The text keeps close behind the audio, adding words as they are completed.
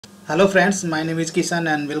Hello friends, my name is Kishan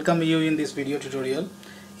and welcome you in this video tutorial.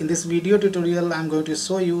 In this video tutorial I am going to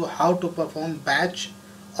show you how to perform batch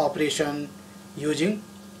operation using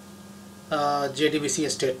JDBC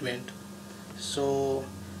statement. So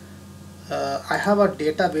I have a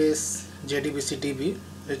database JDBC DB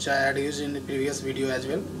which I had used in the previous video as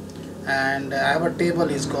well, and I have a table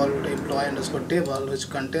is called employee_table which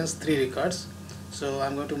contains 3 records. So I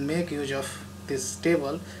am going to make use of this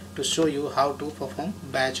table to show you how to perform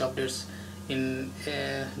batch updates in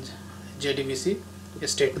JDBC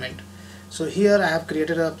statement. So here I have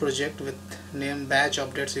created a project with name batch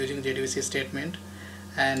updates using JDBC statement,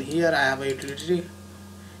 and here I have a utility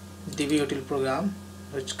dbutil program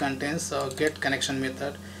which contains a get connection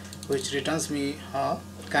method which returns me a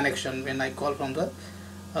connection when I call from the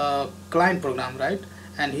client program, right?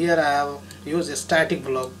 And here I have used a static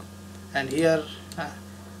block, and here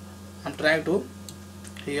I'm trying to,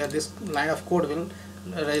 here this line of code will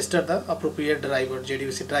register the appropriate driver,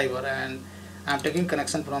 JDBC driver, and I'm taking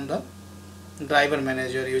connection from the driver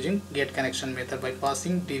manager using get connection method by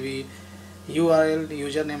passing db URL,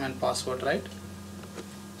 username and password, right?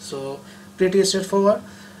 So pretty straightforward.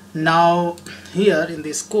 Now here in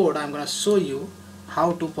this code I'm going to show you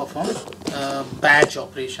how to perform batch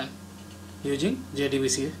operation using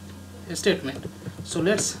JDBC statement. So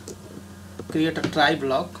let's create a try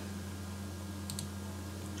block.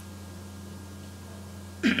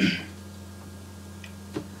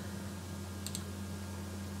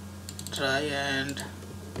 Try, and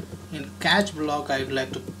in catch block I would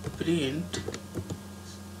like to print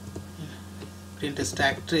a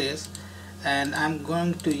stack trace, and I'm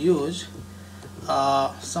going to use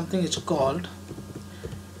something which is called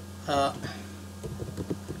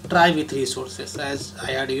try with resources as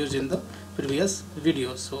I had used in the previous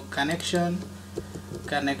video. So connection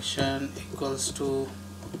equals to,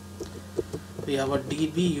 we have a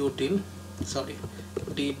dbutil,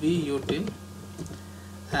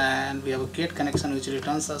 and we have a get connection which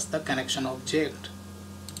returns us the connection object,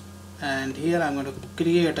 and here I'm going to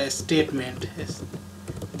create a statement,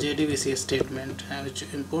 JDBC statement, and which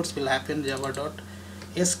imports will happen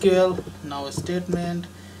java.sql. now a statement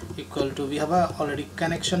equal to, we have a already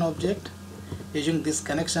connection object. Using this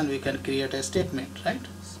connection we can create a statement, right?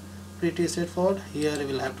 Pretty straightforward. Here we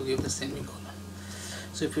will have to give the semicolon.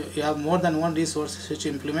 So if you have more than one resource which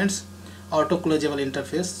implements auto closable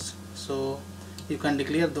interface, so you can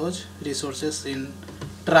declare those resources in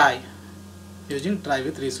try using try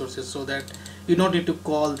with resources, so that you don't need to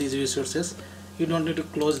call these resources, you don't need to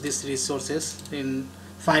close these resources in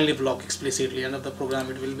finally block explicitly. End of the program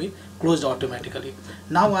it will be closed automatically.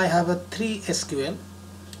 Now I have a 3 SQL,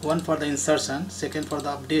 one for the insertion, second for the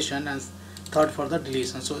updation, and third for the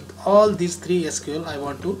deletion. So all these 3 SQL I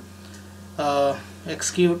want to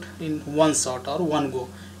execute in one shot or one go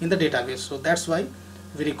in the database. So that's why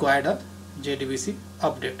we required a JDBC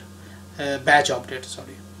update, batch update,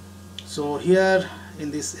 sorry. So here in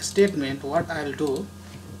this statement what I'll do,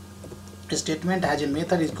 a statement has a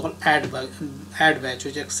method is called add batch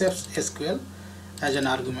which accepts SQL as an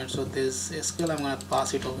argument. So this SQL I'm going to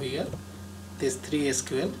pass it over here, this 3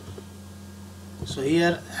 SQL. So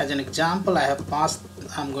here as an example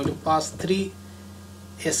I'm going to pass 3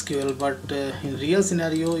 SQL, but in real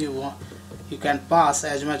scenario you can pass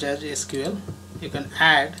as much as SQL you can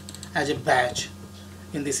add as a batch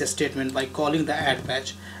in this statement by calling the add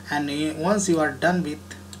batch. And once you are done with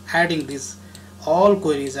adding these all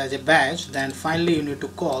queries as a batch, then finally you need to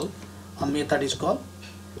call a method is called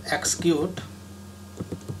execute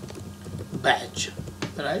batch,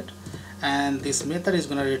 right? And this method is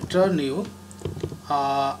going to return you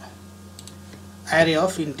array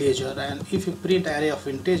of integer, and if you print array of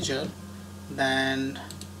integer, then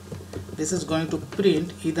this is going to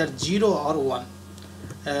print either 0 or 1.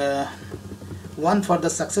 1 for the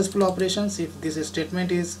successful operations. If this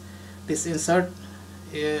statement is, this insert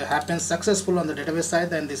happens successful on the database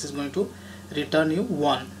side, then this is going to return you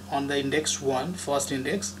 1 on the index 1, first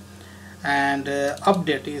index. And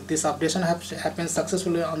update, if this updation happens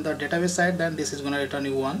successfully on the database side, then this is going to return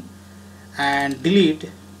you 1. And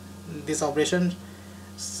delete, this operation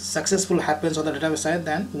successful happens on the database side,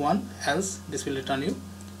 then 1, else this will return you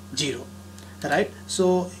 0, right?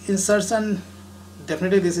 So insertion,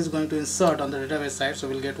 definitely this is going to insert on the database side, so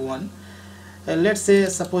we'll get 1. Let's say,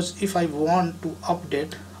 suppose if I want to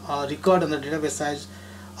update a record on the database side,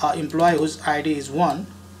 employee whose ID is 1,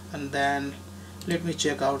 and then let me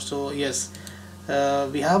check out. So yes,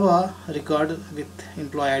 we have a record with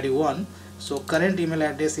employee ID 1. So current email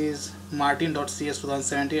address is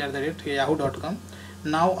martin.cs2017@yahoo.com.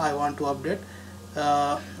 Now I want to update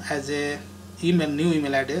as a new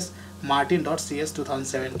email address martin.cs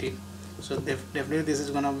 2017. So definitely this is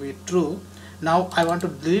gonna be true. Now I want to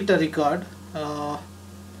delete a record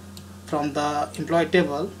from the employee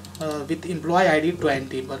table with employee ID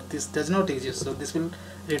 20, but this does not exist, so this will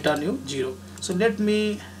return you 0. So let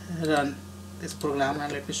me run this program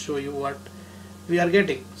and let me show you what we are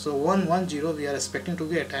getting. So 110 we are expecting to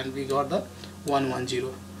get, and we got the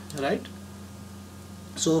 110, right?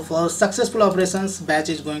 So for successful operations, batch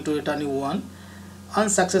is going to return you 1.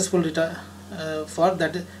 Unsuccessful return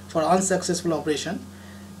for unsuccessful operation,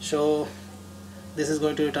 so this is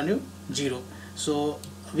going to return you 0. So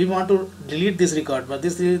we want to delete this record, but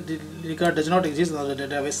this record does not exist on the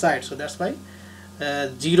database side, so that's why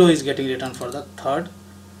 0 is getting returned for the third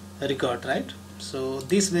record, right? So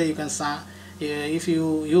this way you can if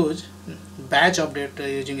you use batch update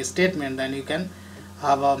using a statement, then you can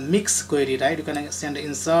have a mix query, right? You can send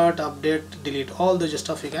insert, update, delete, all the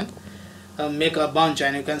stuff. You can make a bunch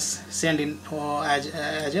and you can send in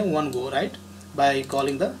as a one go, right, by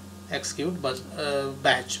calling the execute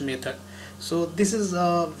batch method. So this is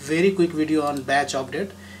a very quick video on batch update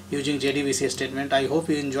using JDBC statement. I hope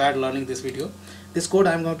you enjoyed learning this video. This code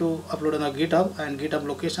I am going to upload on a GitHub, and GitHub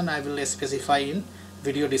location I will specify in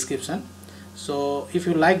video description. So if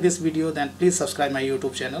you like this video, then please subscribe my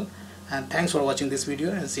YouTube channel, and thanks for watching this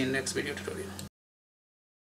video, and see you in next video tutorial.